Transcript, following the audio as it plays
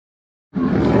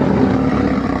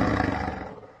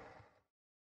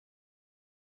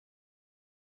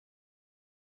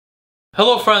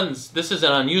Hello friends, this is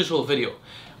an unusual video.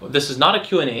 This is not a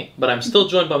Q&A, but I'm still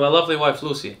joined by my lovely wife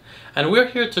Lucie. And we're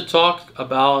here to talk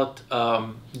about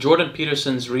Jordan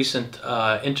Peterson's recent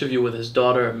interview with his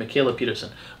daughter Mikhaila Peterson,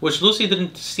 which Lucie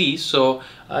didn't see, so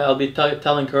I'll be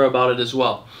telling her about it as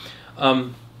well.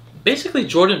 Basically,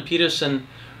 Jordan Peterson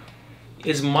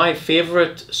is my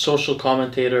favorite social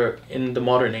commentator in the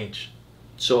modern age.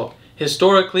 So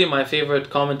historically, my favorite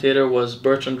commentator was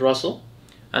Bertrand Russell.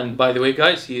 And by the way,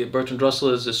 guys, Bertrand Russell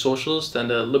is a socialist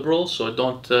and a liberal, so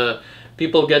don't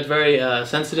people get very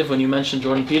sensitive when you mention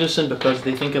Jordan Peterson because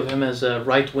they think of him as a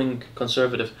right-wing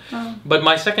conservative. Oh. But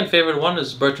my second favorite one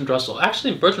is Bertrand Russell.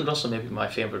 Actually, Bertrand Russell may be my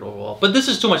favorite overall, but this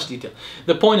is too much detail.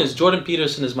 The point is, Jordan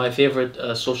Peterson is my favorite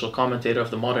social commentator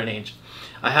of the modern age.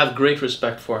 I have great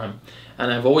respect for him, and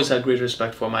I've always had great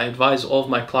respect for him. I advise all of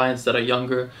my clients that are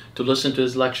younger to listen to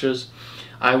his lectures.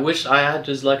 I wish I had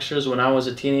his lectures when I was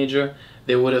a teenager.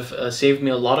 They would have saved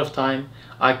me a lot of time.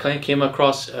 I came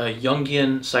across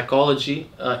Jungian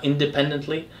psychology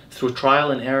independently through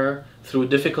trial and error, through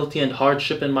difficulty and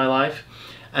hardship in my life,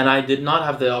 and I did not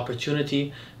have the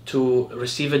opportunity to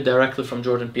receive it directly from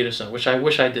Jordan Peterson, which I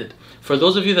wish I did. For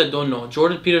those of you that don't know,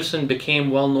 Jordan Peterson became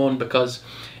well known because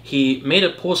he made a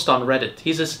post on Reddit.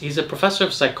 He's a professor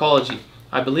of psychology,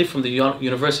 I believe from the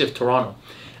University of Toronto,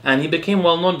 and he became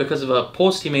well known because of a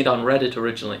post he made on Reddit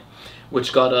originally,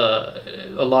 which got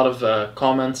a lot of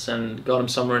comments and got him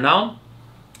some renown.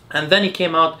 And then he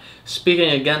came out speaking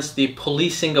against the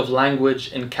policing of language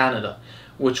in Canada,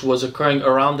 which was occurring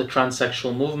around the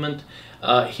transsexual movement.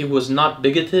 He was not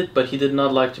bigoted, but he did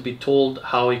not like to be told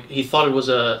how he thought it was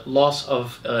a loss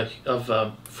of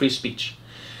free speech.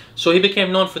 So he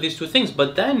became known for these two things,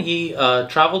 but then he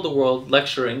traveled the world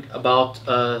lecturing about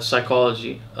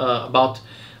psychology, about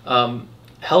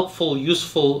helpful,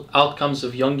 useful outcomes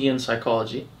of Jungian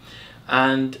psychology.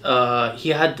 And he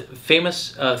had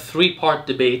famous three-part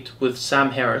debate with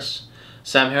Sam Harris.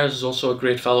 Sam Harris is also a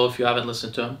great fellow if you haven't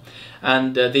listened to him.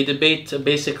 And they debate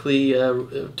basically,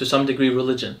 to some degree,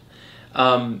 religion.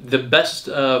 The best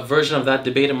version of that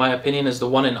debate, in my opinion, is the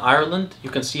one in Ireland.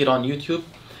 You can see it on YouTube.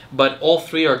 But all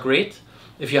three are great.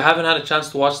 If you haven't had a chance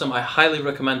to watch them, I highly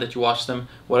recommend that you watch them,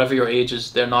 whatever your age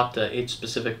is. They're not age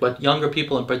specific, but younger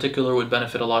people in particular would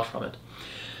benefit a lot from it.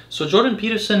 So Jordan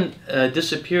Peterson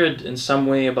disappeared in some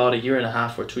way about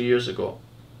 1.5 or 2 years ago.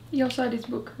 He also had his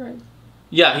book, right?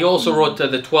 Yeah, he also wrote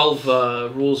the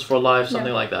 12 Rules for Life,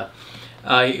 something like that.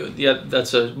 Yeah,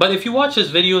 that's a. But if you watch his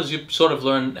videos, you sort of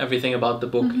learn everything about the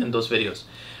book in those videos.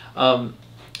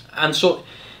 And so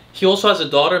he also has a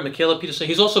daughter, Mikhaila Peterson.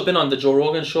 He's also been on the Joe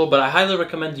Rogan show, but I highly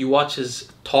recommend you watch his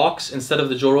talks instead of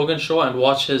the Joe Rogan show and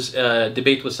watch his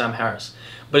debate with Sam Harris.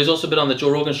 But he's also been on the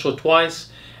Joe Rogan show twice,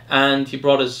 and he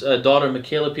brought his daughter,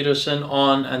 Mikhaila Peterson,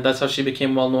 on, and that's how she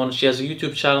became well known. She has a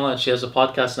YouTube channel, and she has a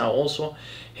podcast now also.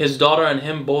 His daughter and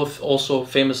him both also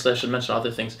famously, I should mention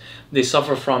other things, they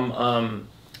suffer from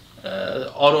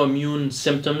autoimmune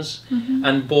symptoms,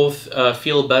 and both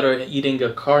feel better eating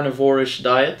a carnivore-ish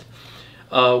diet.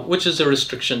 Which is a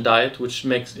restriction diet, which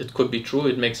makes it could be true,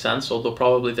 it makes sense, although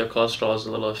probably their cholesterol is a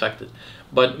little affected.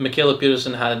 But Mikhaila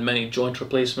Peterson had many joint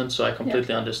replacements, so I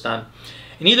completely understand.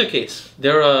 In either case,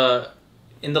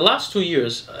 in the last 2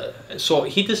 years, so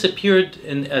he disappeared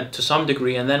to some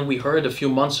degree, and then we heard a few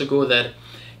months ago that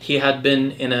he had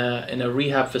been in a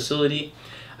rehab facility,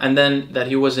 and then that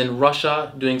he was in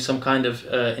Russia doing some kind of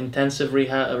intensive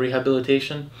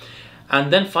rehabilitation. And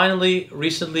then finally,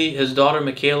 recently, his daughter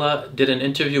Mikhaila did an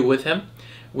interview with him,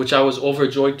 which I was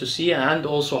overjoyed to see and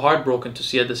also heartbroken to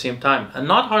see at the same time. And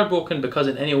not heartbroken because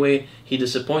in any way he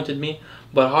disappointed me,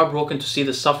 but heartbroken to see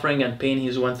the suffering and pain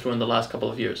he's went through in the last couple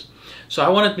of years. So I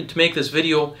wanted to make this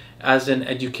video as an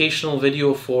educational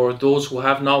video for those who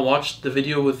have not watched the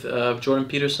video with Jordan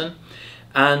Peterson.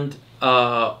 And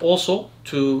also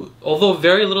although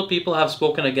very little people have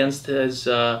spoken against his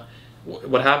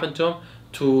what happened to him,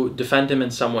 to defend him in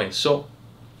some way. So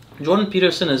Jordan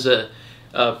Peterson has a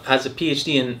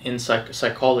PhD in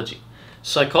psychology.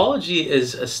 Psychology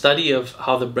is a study of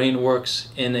how the brain works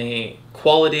in a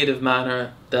qualitative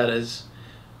manner that is,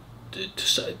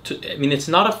 I mean, it's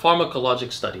not a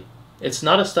pharmacologic study. It's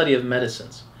not a study of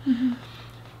medicines.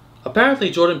 Apparently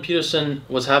Jordan Peterson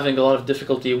was having a lot of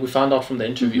difficulty, we found out from the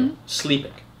interview,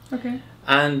 sleeping. Okay.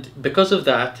 And because of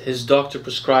that, his doctor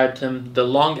prescribed him the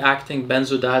long-acting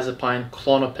benzodiazepine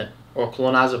Klonopin, or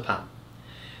clonazepam.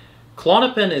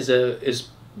 Klonopin is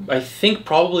I think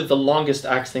probably the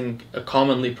longest-acting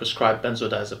commonly prescribed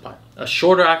benzodiazepine. A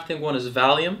shorter-acting one is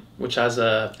Valium, which has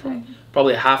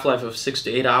probably a half-life of 6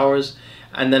 to 8 hours,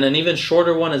 and then an even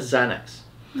shorter one is Xanax.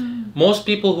 Most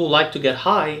people who like to get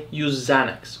high use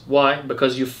Xanax. Why?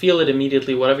 Because you feel it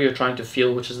immediately, whatever you're trying to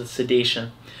feel, which is the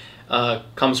sedation,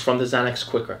 comes from the Xanax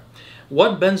quicker.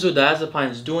 What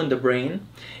benzodiazepines do in the brain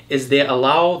is they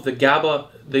allow the GABA,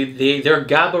 they're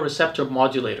GABA receptor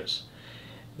modulators.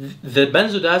 The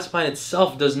benzodiazepine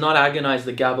itself does not agonize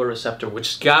the GABA receptor,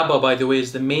 which GABA, by the way,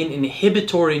 is the main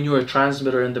inhibitory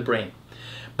neurotransmitter in the brain.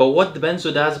 But what the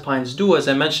benzodiazepines do, as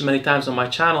I mentioned many times on my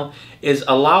channel, is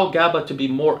allow GABA to be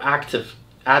more active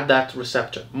at that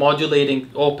receptor, modulating,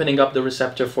 opening up the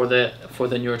receptor for the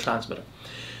neurotransmitter.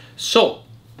 So,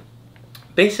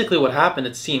 basically what happened,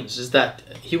 it seems, is that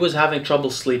he was having trouble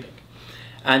sleeping,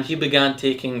 and he began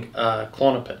taking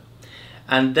Klonopin.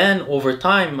 And then over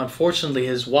time, unfortunately,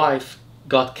 his wife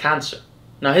got cancer.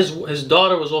 Now his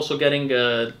daughter was also getting,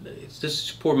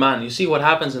 this poor man, you see what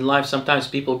happens in life, sometimes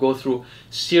people go through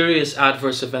serious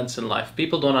adverse events in life.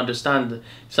 People don't understand.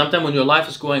 Sometimes when your life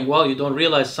is going well, you don't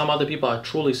realize some other people are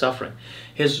truly suffering.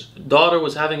 His daughter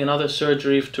was having another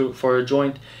surgery for a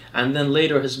joint, and then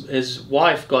later his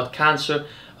wife got cancer,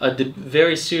 a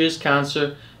very serious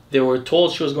cancer. They were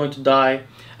told she was going to die,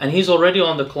 and he's already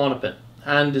on the Klonopin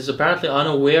and is apparently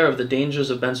unaware of the dangers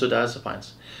of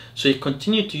benzodiazepines. So he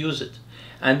continued to use it.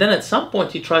 And then at some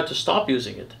point he tried to stop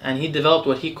using it, and he developed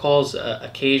what he calls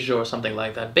acacia or something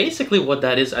like that. Basically what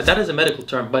that is a medical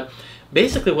term, but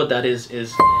basically what that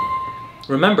is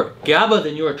remember, GABA, the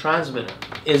neurotransmitter,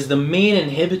 is the main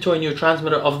inhibitory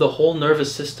neurotransmitter of the whole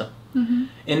nervous system.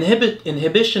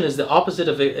 Inhibition is the opposite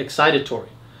of excitatory.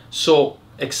 So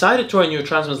excitatory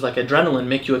neurotransmitters like adrenaline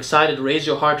make you excited, raise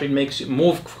your heart rate, makes you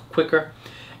move quicker.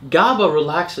 GABA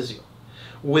relaxes you.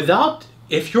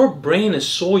 If your brain is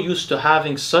so used to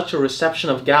having such a reception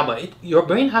of GABA, your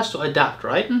brain has to adapt,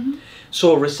 right?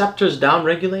 So receptors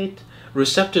downregulate,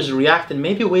 receptors react in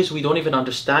maybe ways we don't even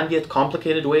understand yet,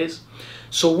 complicated ways.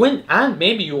 So and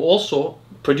maybe you also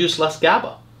produce less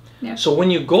GABA. Yeah. So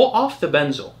when you go off the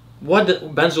benzo,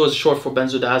 benzo is short for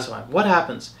benzodiazepine, what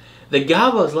happens? The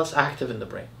GABA is less active in the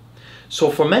brain.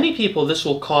 So for many people, this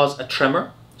will cause a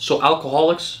tremor. So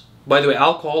alcoholics, by the way,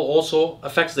 alcohol also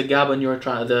affects the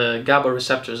GABA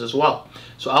receptors as well.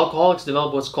 So alcoholics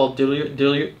develop what's called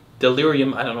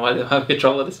delirium. I don't know why they have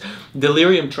trouble with this.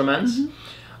 Delirium tremens,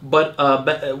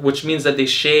 which means that they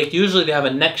shake. Usually they have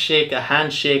a neck shake, a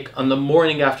hand shake. On the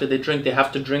morning after they drink, they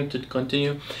have to drink to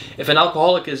continue. If an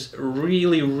alcoholic is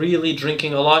really, really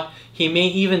drinking a lot, he may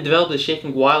even develop the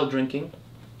shaking while drinking.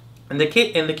 In the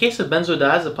case of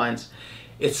benzodiazepines,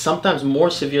 it's sometimes more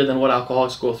severe than what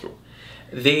alcoholics go through.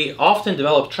 They often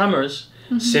develop tremors,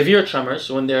 severe tremors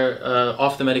when they're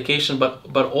off the medication,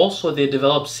 but also they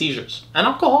develop seizures. And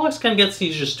alcoholics can get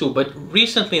seizures too, but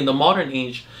recently in the modern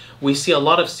age, we see a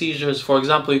lot of seizures. For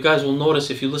example, you guys will notice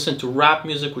if you listen to rap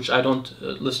music, which I don't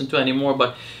listen to anymore,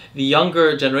 but the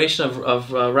younger generation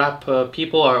of rap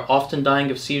people are often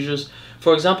dying of seizures.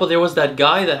 For example, there was that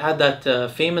guy that had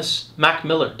that famous Mac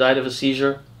Miller died of a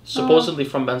seizure, supposedly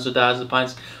from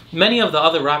benzodiazepines. Many of the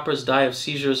other rappers die of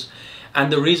seizures,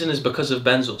 and the reason is because of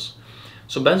benzos.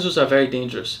 So benzos are very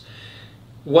dangerous.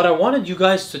 What I wanted you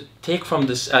guys to take from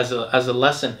this as a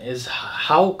lesson is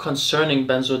how concerning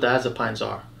benzodiazepines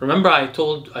are. Remember, I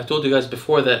told you guys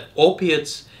before that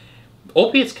opiates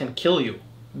can kill you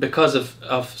because of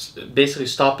basically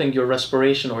stopping your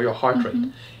respiration or your heart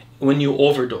rate when you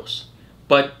overdose.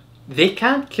 But they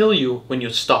can't kill you when you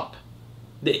stop.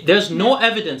 There's no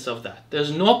evidence of that.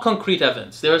 There's no concrete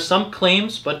evidence. There are some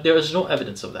claims, but there is no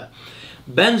evidence of that.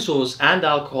 Benzos and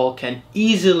alcohol can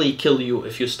easily kill you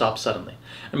if you stop suddenly.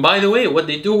 And by the way, what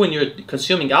they do when you're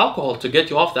consuming alcohol to get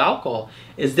you off the alcohol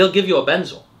is they'll give you a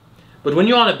benzo. But when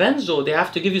you're on a benzo, they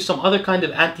have to give you some other kind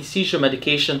of anti-seizure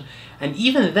medication. And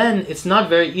even then, it's not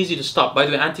very easy to stop. By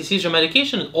the way, anti-seizure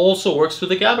medication also works through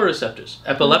the GABA receptors.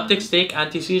 Epileptics take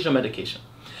anti-seizure medication.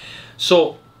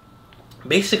 So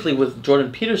basically with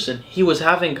Jordan Peterson, he was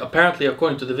having, apparently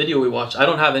according to the video we watched, I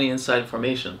don't have any inside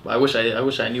information. I wish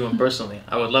I knew him personally.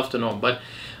 I would love to know him. But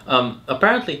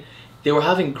apparently they were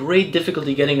having great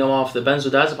difficulty getting him off the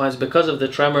benzodiazepines because of the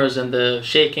tremors and the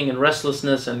shaking and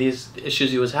restlessness and these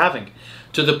issues he was having.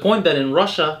 To the point that in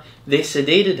Russia, they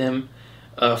sedated him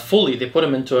fully. They put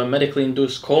him into a medically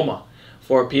induced coma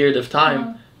for a period of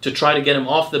time to try to get him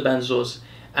off the benzos.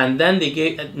 And then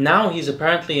now he's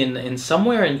apparently in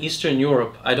somewhere in Eastern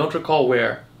Europe, I don't recall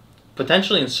where,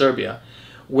 potentially in Serbia,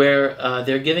 where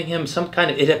they're giving him some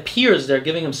kind of, it appears they're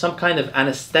giving him some kind of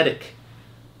anesthetic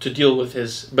to deal with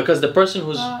because the person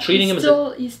who's treating him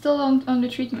he's still on the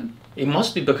treatment. It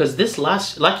must be because this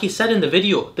lasts, like he said in the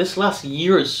video, this lasts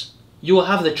years. you will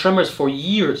have the tremors for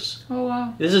years. Oh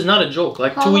wow. This is not a joke.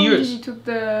 Like How 2 long years. did you took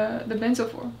the benzo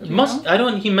for?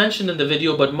 He mentioned in the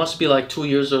video, but must be like 2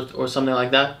 years or something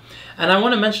like that. And I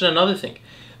want to mention another thing.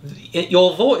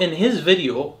 Although in his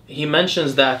video he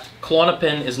mentions that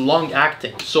Klonopin is long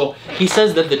acting, so he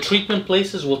says that the treatment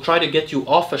places will try to get you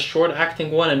off a short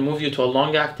acting one and move you to a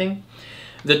long acting.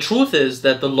 The truth is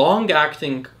that the long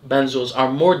acting benzos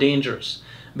are more dangerous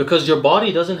because your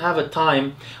body doesn't have a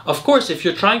time. Of course, if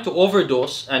you're trying to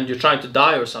overdose and you're trying to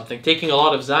die or something, taking a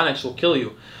lot of Xanax will kill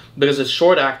you because it's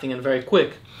short acting and very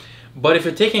quick. But if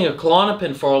you're taking a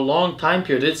Klonopin for a long time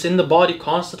period, it's in the body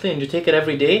constantly, and you take it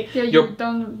every day. Yeah, you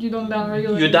don't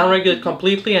downregulate. You downregulate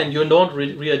completely, and you don't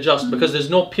readjust because there's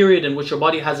no period in which your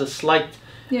body has a slight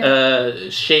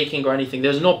shaking or anything.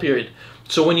 There's no period.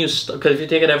 So when you because if you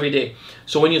take it every day,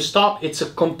 so when you stop, it's a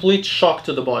complete shock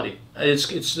to the body.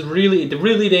 It's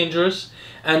really dangerous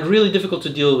and really difficult to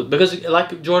deal with because,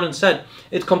 like Jordan said,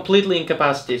 it completely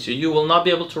incapacitates you. You will not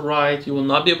be able to write. You will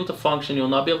not be able to function. You will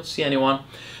not be able to see anyone.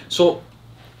 So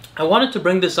I wanted to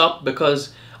bring this up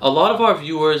because a lot of our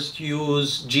viewers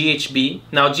use GHB.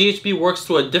 Now GHB works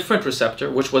through a different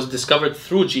receptor which was discovered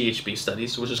through GHB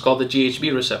studies, which is called the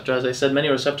GHB receptor. As I said, many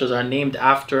receptors are named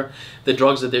after the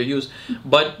drugs that they're used.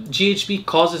 But GHB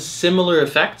causes similar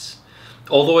effects,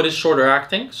 although it is shorter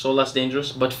acting, so less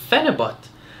dangerous. But Phenibut,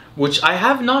 which I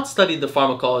have not studied the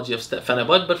pharmacology of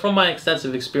Phenibut, but from my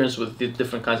extensive experience with the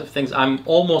different kinds of things, I'm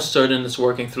almost certain it's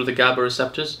working through the GABA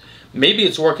receptors. Maybe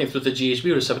it's working through the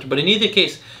GHB receptor, but in either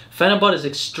case, Phenibut is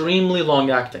extremely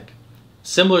long-acting,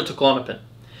 similar to Klonopin.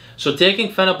 So taking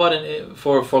Phenibut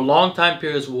for long time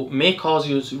periods may cause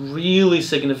you really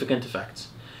significant effects.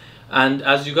 And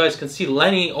as you guys can see,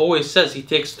 Lenny always says he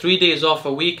takes 3 days off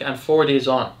a week and 4 days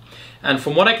on. And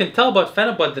from what I can tell about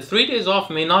Phenibut, the 3 days off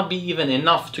may not be even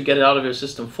enough to get it out of your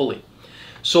system fully.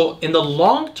 So in the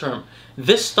long term,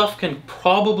 this stuff can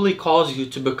probably cause you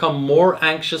to become more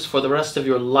anxious for the rest of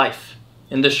your life.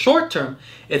 In the short term,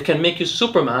 it can make you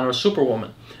Superman or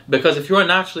Superwoman. Because if you're a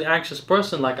naturally anxious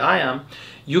person like I am,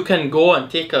 you can go and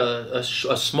take a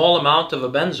small amount of a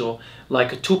benzo,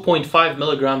 like 2.5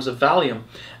 milligrams of Valium,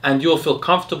 and you'll feel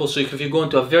comfortable. So if you go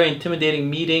into a very intimidating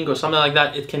meeting or something like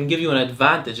that, it can give you an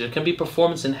advantage. It can be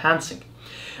performance enhancing.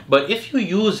 But if you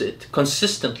use it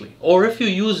consistently, or if you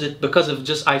use it because of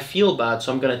just, I feel bad,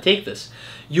 so I'm going to take this,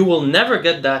 you will never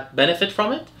get that benefit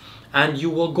from it, and you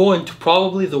will go into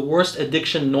probably the worst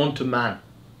addiction known to man.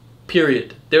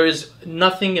 Period. There is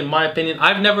nothing, in my opinion.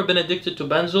 I've never been addicted to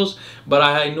benzos, but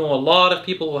I know a lot of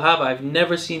people who have. I've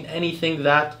never seen anything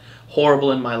that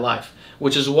horrible in my life,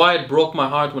 which is why it broke my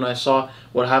heart when I saw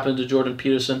what happened to Jordan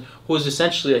Peterson, who is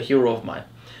essentially a hero of mine.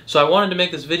 So I wanted to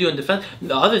make this video in defense.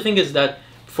 The other thing is that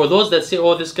for those that say,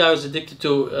 oh, this guy was addicted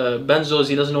to benzos,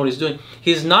 he doesn't know what he's doing.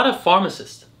 He's not a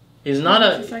pharmacist. He's not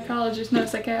a psychologist, not a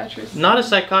psychiatrist. Not a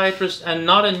psychiatrist and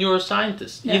not a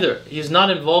neuroscientist either. He's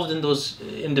not involved in those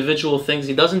individual things.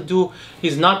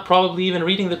 He's not probably even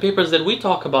reading the papers that we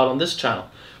talk about on this channel.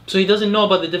 So he doesn't know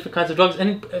about the different kinds of drugs,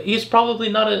 and he's probably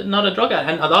not a drug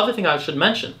addict. And the other thing I should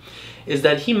mention is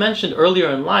that he mentioned earlier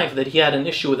in life that he had an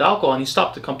issue with alcohol and he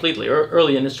stopped it completely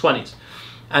early in his 20s.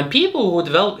 And people who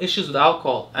develop issues with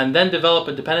alcohol and then develop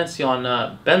a dependency on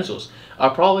benzos are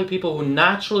probably people who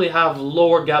naturally have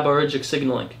lower GABAergic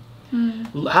signaling.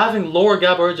 Having lower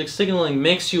GABAergic signaling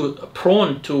makes you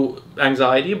prone to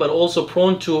anxiety, but also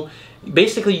prone to,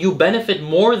 basically you benefit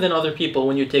more than other people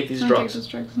when you take these drugs.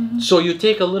 So you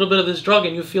take a little bit of this drug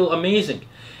and you feel amazing.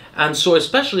 And so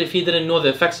especially if he didn't know the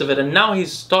effects of it, and now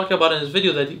he's talking about in his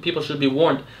video that people should be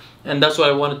warned, and that's what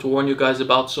I wanted to warn you guys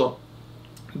about. So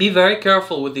be very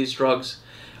careful with these drugs.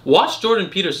 Watch Jordan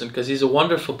Peterson because he's a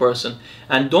wonderful person,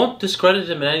 and don't discredit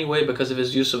him in any way because of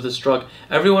his use of this drug.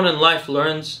 Everyone in life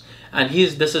learns, and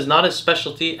this is not his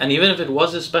specialty, and even if it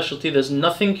was his specialty, there's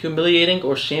nothing humiliating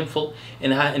or shameful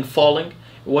in falling.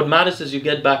 What matters is you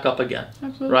get back up again.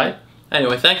 Absolutely. Right?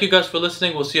 Anyway, thank you guys for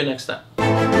listening. We'll see you next time.